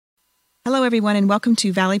Hello, everyone, and welcome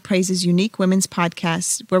to Valley Praise's Unique Women's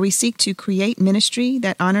Podcast, where we seek to create ministry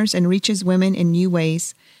that honors and reaches women in new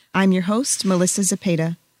ways. I'm your host, Melissa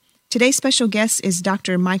Zepeda. Today's special guest is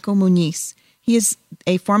Dr. Michael Muniz. He is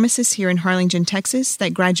a pharmacist here in Harlingen, Texas,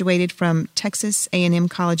 that graduated from Texas A&M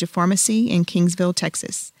College of Pharmacy in Kingsville,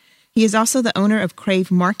 Texas. He is also the owner of Crave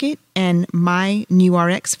Market and My New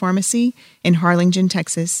Rx Pharmacy in Harlingen,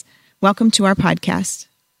 Texas. Welcome to our podcast.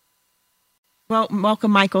 Well,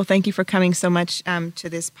 welcome, Michael. Thank you for coming so much to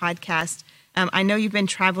this podcast. I know you've been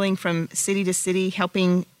traveling from city to city,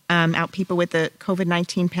 helping out people with the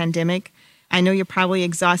COVID-19 pandemic. I know you're probably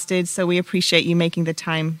exhausted, so we appreciate you making the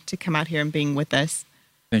time to come out here and being with us.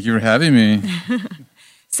 Thank you for having me.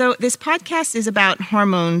 So this podcast is about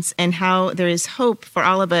hormones and how there is hope for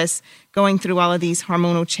all of us going through all of these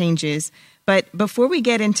hormonal changes. But before we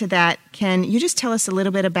get into that, can you just tell us a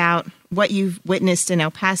little bit about what you've witnessed in El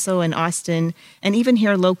Paso and Austin, and even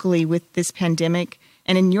here locally with this pandemic?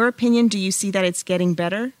 And in your opinion, do you see that it's getting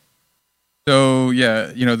better? So,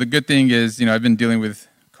 the good thing is, I've been dealing with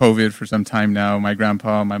COVID for some time now. My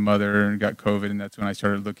grandpa, my mother got COVID, and that's when I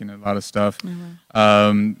started looking at a lot of stuff.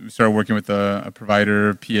 We started working with a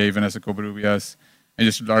provider, PA Vanessa Covarrubias, and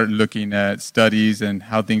just started looking at studies and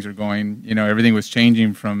how things are going. Everything was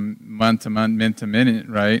changing from month to month, minute to minute,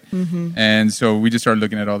 right? Mm-hmm. And so we just started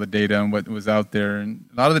looking at all the data and what was out there. And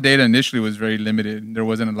a lot of the data initially was very limited. There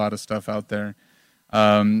wasn't a lot of stuff out there.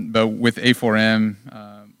 But with A4M,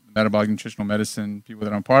 metabolic nutritional medicine, people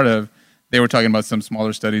that I'm part of, they were talking about some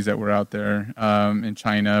smaller studies that were out there in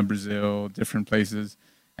China, Brazil, different places,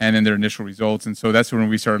 and then their initial results. And so that's when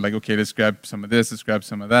we started like, okay, let's grab some of this, let's grab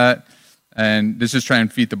some of that. And let's just try and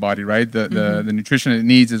feed the body, right? The nutrition it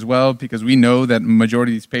needs as well, because we know that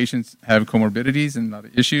majority of these patients have comorbidities and a lot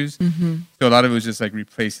of issues. Mm-hmm. So a lot of it was just like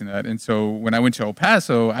replacing that. And so when I went to El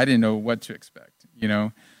Paso, I didn't know what to expect, In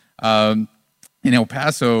El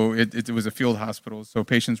Paso, it was a field hospital. So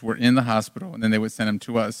patients were in the hospital and then they would send them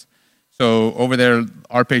to us. So over there,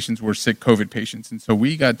 our patients were sick COVID patients. And so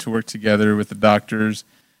we got to work together with the doctors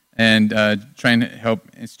and trying to help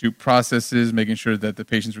institute processes, making sure that the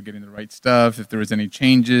patients were getting the right stuff. If there was any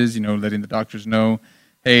changes, letting the doctors know,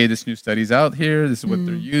 hey, this new study's out here. This is what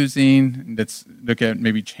they're using. Let's look at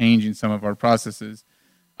maybe changing some of our processes.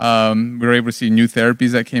 We were able to see new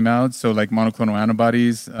therapies that came out. So like monoclonal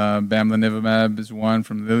antibodies, bamlanivimab is one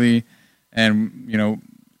from Lilly. And,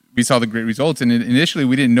 we saw the great results. And initially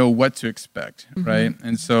we didn't know what to expect, right?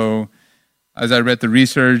 And so as I read the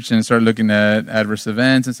research and started looking at adverse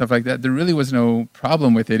events and stuff like that, there really was no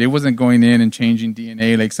problem with it. It wasn't going in and changing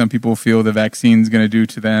DNA like some people feel the vaccine's going to do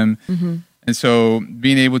to them. Mm-hmm. And so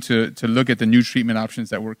being able to look at the new treatment options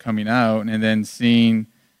that were coming out and then seeing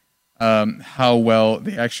how well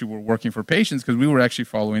they actually were working for patients, because we were actually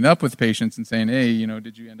following up with patients and saying, hey,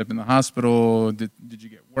 did you end up in the hospital? Did you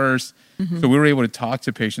get worse? Mm-hmm. So we were able to talk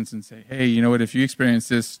to patients and say, hey, you know what, if you experience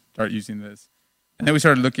this, start using this. And then we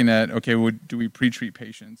started looking at, okay, well, do we pre-treat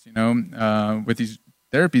patients, with these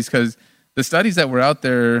therapies? Because the studies that were out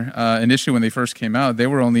there initially when they first came out, they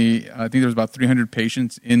were only, I think there was about 300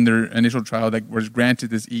 patients in their initial trial that was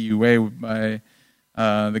granted this EUA by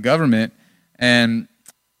the government. And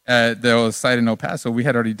at the site in El Paso, we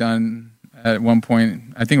had already done at one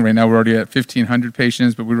point, I think right now we're already at 1,500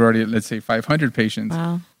 patients, but we were already at, let's say, 500 patients,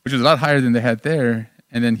 which was a lot higher than they had there.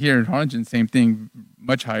 And then here in Harlingen, same thing,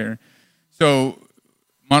 much higher. So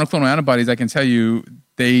monoclonal antibodies, I can tell you,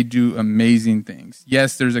 they do amazing things.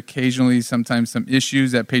 Yes, there's occasionally sometimes some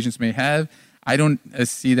issues that patients may have. I don't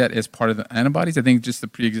see that as part of the antibodies. I think just the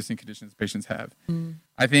pre-existing conditions patients have.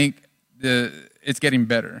 I think it's getting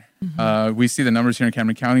better. Mm-hmm. We see the numbers here in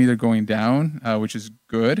Cameron County, they're going down, which is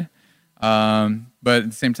good. But at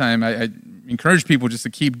the same time, I encourage people just to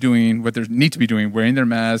keep doing what they need to be doing, wearing their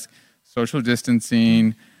mask, social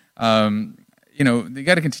distancing. They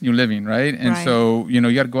got to continue living, right? And so, you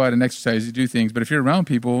got to go out and exercise, you do things. But if you're around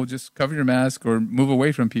people, just cover your mask or move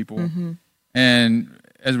away from people. Mm-hmm. And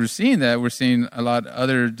as we're seeing that, we're seeing a lot of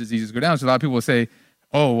other diseases go down. So a lot of people will say,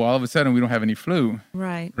 oh, well, all of a sudden we don't have any flu.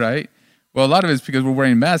 Right. Well, a lot of it's because we're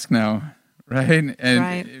wearing masks now, right?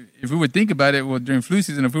 And if we would think about it, well, during flu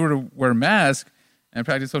season, if we were to wear a mask and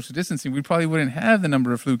practice social distancing, we probably wouldn't have the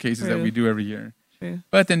number of flu cases that we do every year.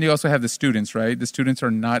 But then you also have the students, right? The students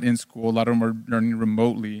are not in school. A lot of them are learning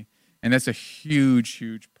remotely. And that's a huge,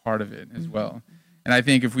 huge part of it as well. And I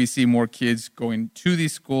think if we see more kids going to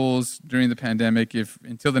these schools during the pandemic,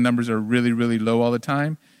 until the numbers are really, really low all the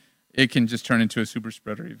time, it can just turn into a super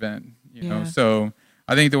spreader event, you know? So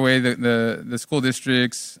I think the way that the school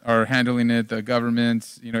districts are handling it, the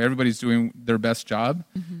government, everybody's doing their best job.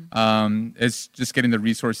 It's just getting the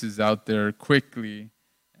resources out there quickly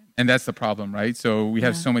And that's the problem, right? So we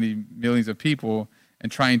have so many millions of people,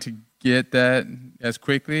 and trying to get that as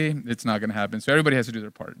quickly, it's not going to happen. So everybody has to do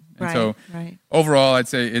their part. And overall, I'd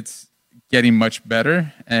say it's getting much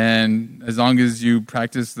better. And as long as you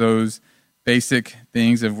practice those basic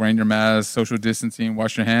things of wearing your mask, social distancing,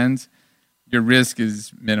 wash your hands, your risk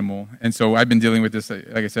is minimal. And so I've been dealing with this,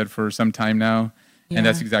 like I said, for some time now. And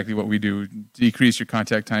that's exactly what we do. Decrease your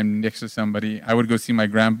contact time next to somebody. I would go see my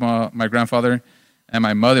grandfather, and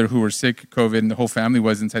my mother, who were sick, COVID, and the whole family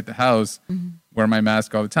was inside the house, wear my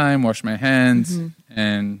mask all the time, wash my hands,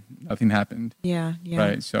 and nothing happened. Yeah.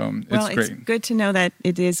 Right, so it's great. It's good to know that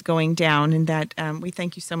it is going down, and that we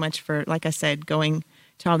thank you so much for, like I said, going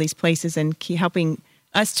to all these places and helping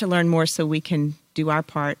us to learn more so we can do our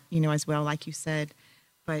part, as well, like you said.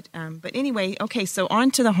 But anyway, okay, so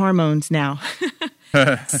on to the hormones now.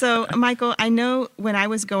 So, Michael, I know when I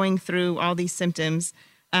was going through all these symptoms,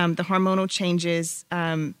 the hormonal changes,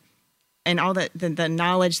 and all the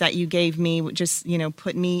knowledge that you gave me just,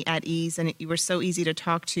 put me at ease. And you were so easy to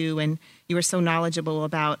talk to, and you were so knowledgeable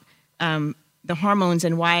about the hormones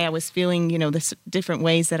and why I was feeling, the different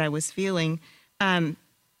ways that I was feeling. And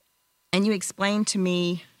you explained to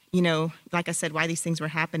me, like I said, why these things were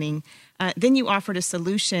happening. Then you offered a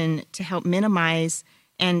solution to help minimize,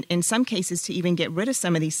 and in some cases to even get rid of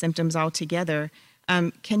some of these symptoms altogether.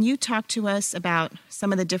 Can you talk to us about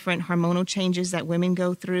some of the different hormonal changes that women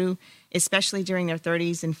go through, especially during their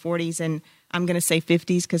 30s and 40s, and I'm going to say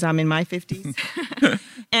 50s because I'm in my 50s,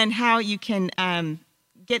 and how you can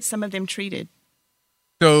get some of them treated?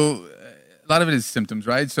 So a lot of it is symptoms,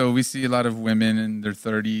 right? So we see a lot of women in their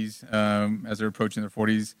 30s, as they're approaching their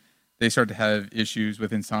 40s, they start to have issues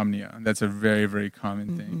with insomnia. That's a very, very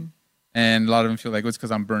common thing. And a lot of them feel like, it's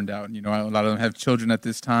because I'm burned out. A lot of them have children at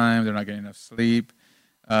this time. They're not getting enough sleep.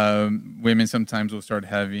 Women sometimes will start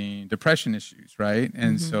having depression issues, right?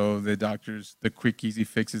 And so the doctors, the quick, easy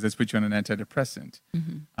fixes, let's put you on an antidepressant.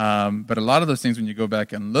 But a lot of those things, when you go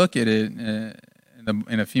back and look at it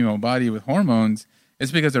in a female body with hormones,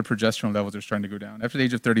 it's because their progesterone levels are starting to go down. After the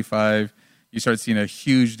age of 35, you start seeing a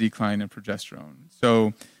huge decline in progesterone.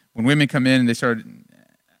 So when women come in, I start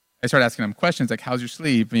asking them questions like, how's your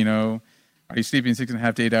sleep? Are you sleeping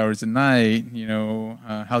 6.5 to 8 hours a night?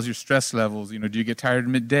 How's your stress levels? Do you get tired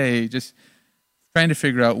midday? Just trying to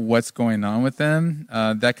figure out what's going on with them.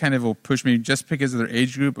 That kind of will push me, just because of their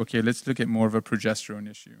age group. Okay, let's look at more of a progesterone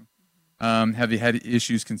issue. Have they had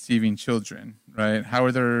issues conceiving children, right? How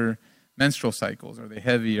are their menstrual cycles? Are they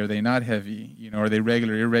heavy? Are they not heavy? Are they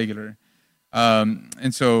regular, irregular?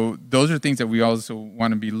 And so those are things that we also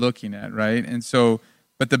want to be looking at, right? And so,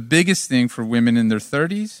 but the biggest thing for women in their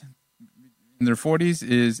 30s, in their 40s,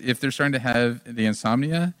 is if they're starting to have the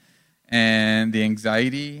insomnia and the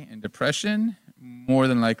anxiety and depression, more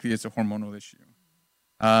than likely it's a hormonal issue.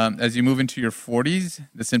 As you move into your 40s,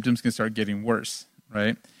 the symptoms can start getting worse,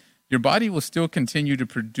 right? Your body will still continue to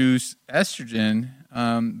produce estrogen,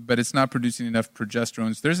 but it's not producing enough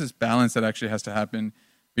progesterone. So there's this balance that actually has to happen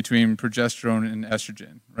between progesterone and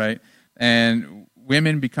estrogen, right? And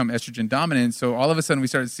women become estrogen dominant, so all of a sudden we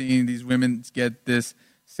start seeing these women get this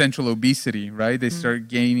central obesity, right? They start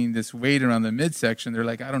gaining this weight around the midsection. They're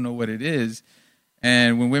like, I don't know what it is.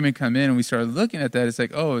 And when women come in and we start looking at that, it's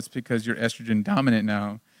like, oh, it's because you're estrogen dominant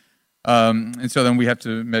now. And so then we have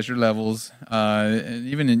to measure levels. And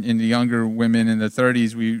even in the younger women in the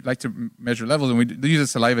 30s, we like to measure levels, and we use a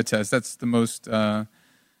saliva test. That's the most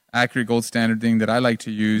accurate gold standard thing that I like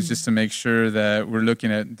to use, just to make sure that we're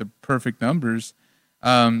looking at the perfect numbers.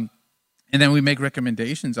 And then we make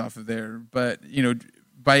recommendations off of there. But,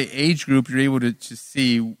 by age group, you're able to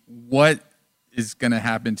see what is going to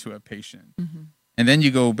happen to a patient. And then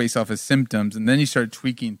you go based off of symptoms, and then you start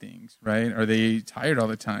tweaking things, right? Are they tired all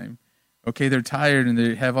the time? Okay, they're tired and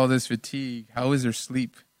they have all this fatigue. How is their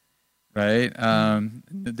sleep, right?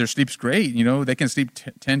 Their sleep's great. They can sleep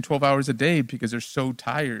 10, 12 hours a day because they're so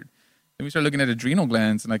tired. Then we start looking at adrenal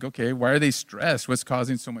glands and like, okay, why are they stressed? What's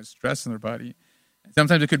causing so much stress in their body?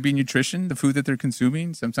 Sometimes it could be nutrition, the food that they're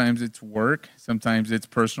consuming. Sometimes it's work. Sometimes it's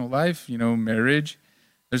personal life, marriage.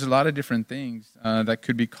 There's a lot of different things that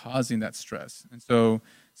could be causing that stress. And so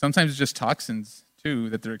sometimes it's just toxins,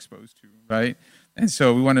 too, that they're exposed to, right? And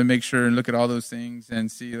so we want to make sure and look at all those things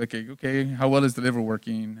and see, okay, how well is the liver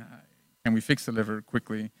working? Can we fix the liver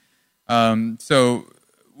quickly? So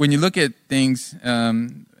when you look at things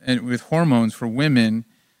and with hormones for women,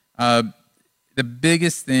 the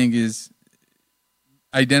biggest thing is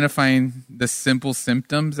identifying the simple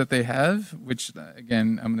symptoms that they have, which,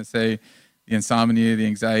 again, I'm going to say the insomnia, the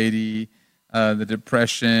anxiety, the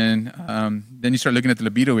depression. Then you start looking at the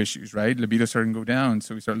libido issues, right? Libido starting to go down,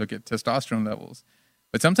 so we start looking at testosterone levels.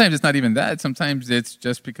 But sometimes it's not even that. Sometimes it's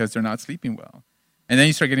just because they're not sleeping well. And then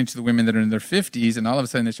you start getting to the women that are in their 50s, and all of a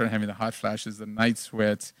sudden they start having the hot flashes, the night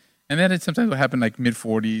sweats. And then it sometimes will happen like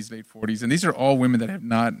mid-40s, late 40s. And these are all women that have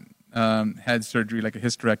not had surgery, like a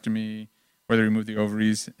hysterectomy, where they remove the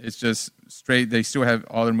ovaries. It's just straight. They still have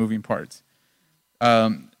all their moving parts.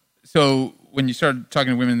 So when you start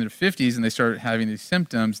talking to women in their 50s and they start having these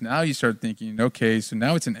symptoms, now you start thinking, okay, so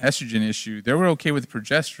now it's an estrogen issue. They were okay with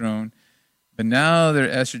progesterone, but now their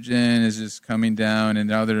estrogen is just coming down, and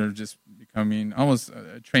now they're just becoming almost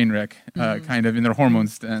a train wreck, kind of in their hormone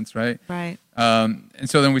stance, right? Right. And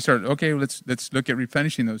so then we start, okay, let's look at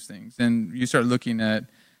replenishing those things. And you start looking at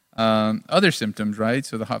other symptoms, right?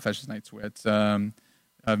 So the hot flashes, night sweats,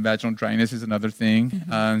 vaginal dryness is another thing.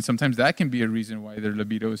 Sometimes that can be a reason why their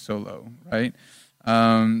libido is so low, right?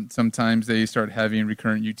 Sometimes they start having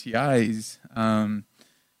recurrent UTIs.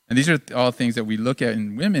 And these are all things that we look at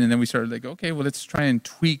in women, and then we start like, okay, well, let's try and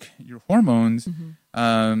tweak your hormones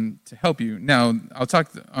to help you. Now, I'll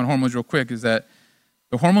talk on hormones real quick, is that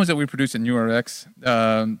the hormones that we produce in URX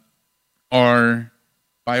are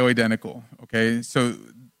bioidentical, okay? So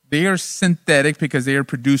they are synthetic because they are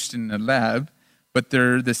produced in a lab, but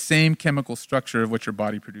they're the same chemical structure of what your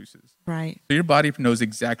body produces. Right. So your body knows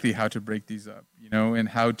exactly how to break these up, and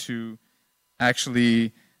how to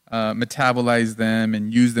actually metabolize them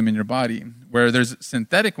and use them in your body. Where there's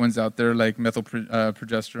synthetic ones out there like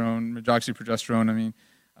methylprogesterone, medroxyprogesterone.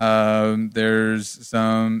 There's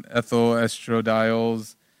some ethyl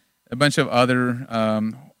estradiols, a bunch of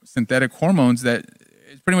other synthetic hormones that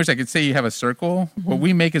it's pretty much like, say you have a circle. What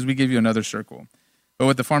we make is we give you another circle. But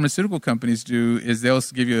what the pharmaceutical companies do is they'll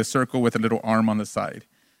give you a circle with a little arm on the side.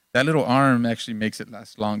 That little arm actually makes it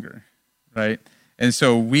last longer, right? And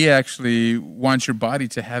so we actually want your body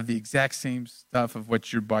to have the exact same stuff of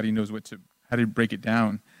what your body knows how to break it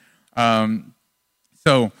down.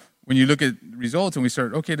 So when you look at results and we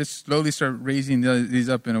start, okay, let's slowly start raising these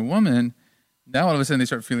up in a woman, now all of a sudden they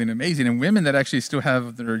start feeling amazing. And women that actually still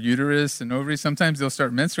have their uterus and ovaries, sometimes they'll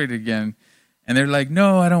start menstruating again. And they're like,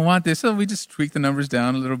 no, I don't want this. So we just tweak the numbers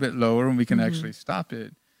down a little bit lower and we can actually stop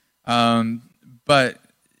it. But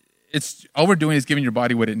it's all we're doing is giving your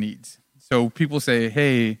body what it needs. So people say,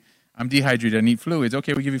 hey, I'm dehydrated, I need fluids.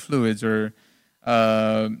 Okay, we give you fluids. Or,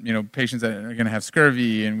 patients that are going to have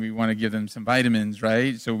scurvy and we want to give them some vitamins,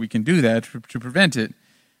 right? So we can do that to prevent it.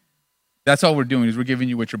 That's all we're doing is we're giving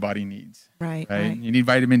you what your body needs. Right. You need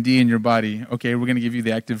vitamin D in your body. Okay, we're going to give you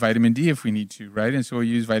the active vitamin D if we need to, right? And so we'll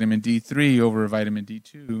use vitamin D3 over vitamin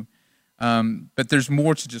D2. But there's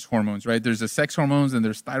more to just hormones, right? There's the sex hormones and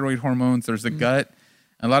there's thyroid hormones. There's the gut.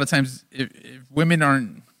 And a lot of times if women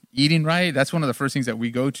aren't eating right, that's one of the first things that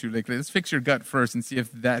we go to. Like, let's fix your gut first and see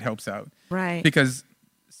if that helps out. Right. Because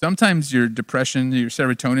sometimes your depression, your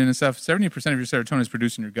serotonin and stuff, 70% of your serotonin is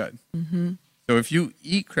produced in your gut. So if you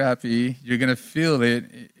eat crappy, you're going to feel it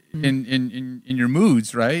in your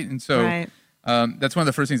moods, right? And so that's one of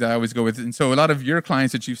the first things I always go with. And so a lot of your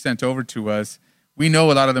clients that you've sent over to us, we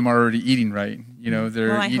know a lot of them are already eating right.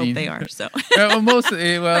 They're I eating. hope they are. So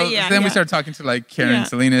mostly. We start talking to like Karen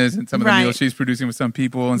Salinas and some of the meals she's producing with some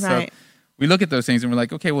people and stuff. We look at those things and we're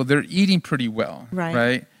like, okay, well, they're eating pretty well,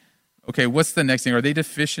 right? Okay, what's the next thing? Are they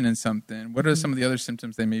deficient in something? What are some of the other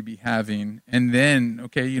symptoms they may be having? And then,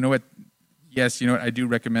 okay, you know what? Yes, I do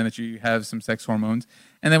recommend that you have some sex hormones.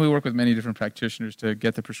 And then we work with many different practitioners to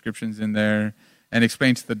get the prescriptions in there and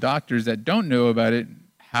explain to the doctors that don't know about it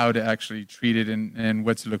how to actually treat it and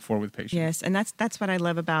what to look for with patients. Yes, and that's what I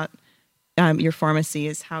love about your pharmacy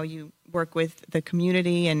is how you work with the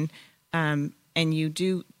community and you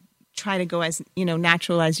do try to go as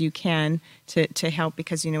natural as you can to help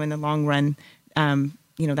because in the long run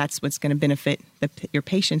that's what's going to benefit your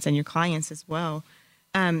patients and your clients as well.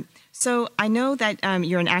 So I know that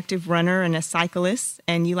you're an active runner and a cyclist,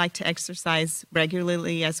 and you like to exercise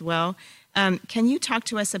regularly as well. Can you talk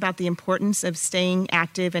to us about the importance of staying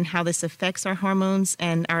active and how this affects our hormones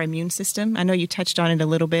and our immune system? I know you touched on it a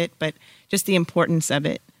little bit, but just the importance of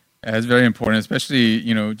it. Yeah, it's very important, especially,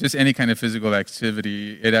 just any kind of physical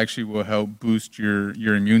activity. It actually will help boost your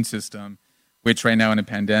immune system, which right now in a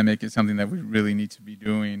pandemic is something that we really need to be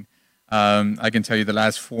doing. I can tell you the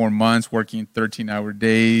last 4 months working 13-hour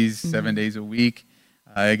days, 7 days a week,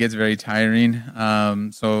 it gets very tiring.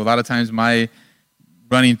 So a lot of times my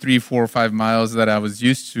running 3, 4, 5 miles that I was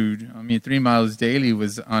used to, 3 miles daily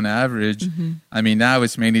was on average. Now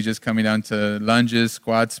it's mainly just coming down to lunges,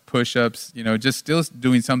 squats, push-ups, just still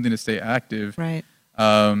doing something to stay active. Right.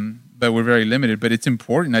 But we're very limited. But it's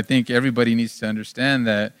important. I think everybody needs to understand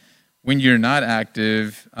that when you're not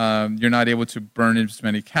active, you're not able to burn as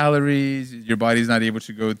many calories. Your body's not able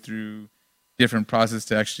to go through different process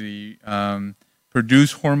to actually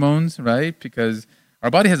produce hormones, right? Because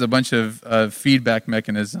our body has a bunch of feedback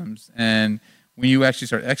mechanisms, and when you actually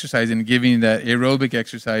start exercising, giving that aerobic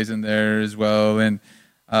exercise in there as well, and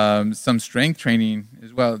some strength training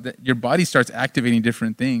as well, your body starts activating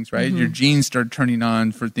different things, right? Your genes start turning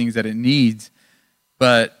on for things that it needs.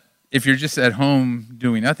 But if you're just at home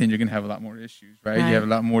doing nothing, you're going to have a lot more issues, right? You have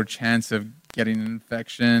a lot more chance of getting an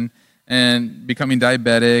infection and becoming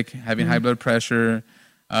diabetic, having high blood pressure.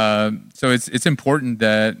 So it's important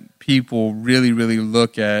that people really, really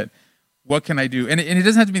look at what can I do? And it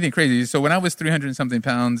doesn't have to be anything crazy. So when I was 300 and something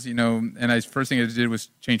pounds, and first thing I did was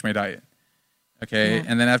change my diet. Okay. Yeah.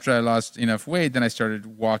 And then after I lost enough weight, then I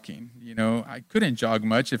started walking. I couldn't jog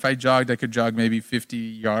much. If I jogged, I could jog maybe 50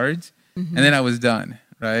 yards and then I was done.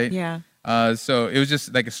 Right. Yeah. So it was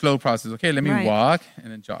just like a slow process. Okay. Let me walk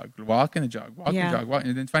and then jog, walk and then jog, walk and jog, walk.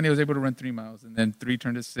 And then finally I was able to run 3 miles, and then 3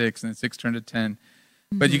 turned to 6, and then 6 turned to 10.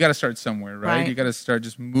 But you got to start somewhere, right? You got to start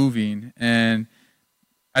just moving. And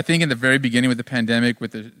I think in the very beginning with the pandemic,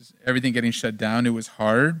 with everything getting shut down, it was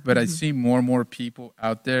hard. But I see more and more people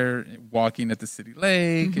out there walking at the city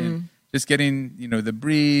lake and just getting, the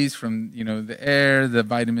breeze from, the air, the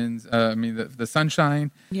vitamins, the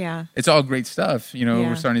sunshine. Yeah. It's all great stuff.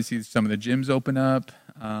 We're starting to see some of the gyms open up.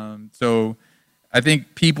 So I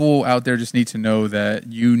think people out there just need to know that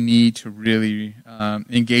you need to really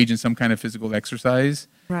engage in some kind of physical exercise.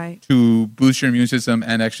 Right. To boost your immune system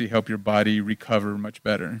and actually help your body recover much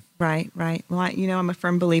better. Right. Well, I'm a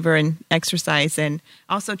firm believer in exercise and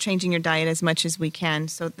also changing your diet as much as we can.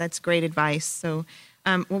 So that's great advice. So,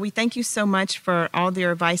 we thank you so much for all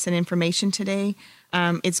your advice and information today.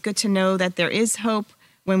 It's good to know that there is hope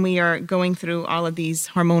when we are going through all of these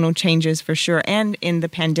hormonal changes for sure, and in the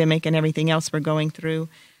pandemic and everything else we're going through.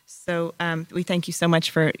 So we thank you so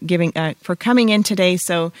much for coming in today.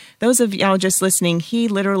 So those of y'all just listening, he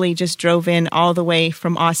literally just drove in all the way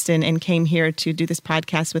from Austin and came here to do this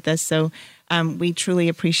podcast with us. So we truly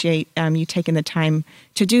appreciate you taking the time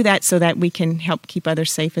to do that so that we can help keep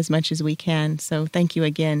others safe as much as we can. So thank you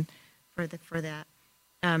again for that.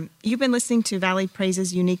 You've been listening to Valley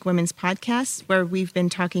Praise's Unique Women's Podcast, where we've been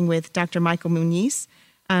talking with Dr. Michael Muniz.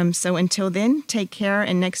 So until then, take care.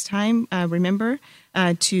 And next time, remember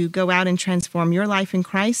to go out and transform your life in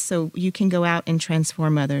Christ so you can go out and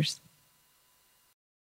transform others.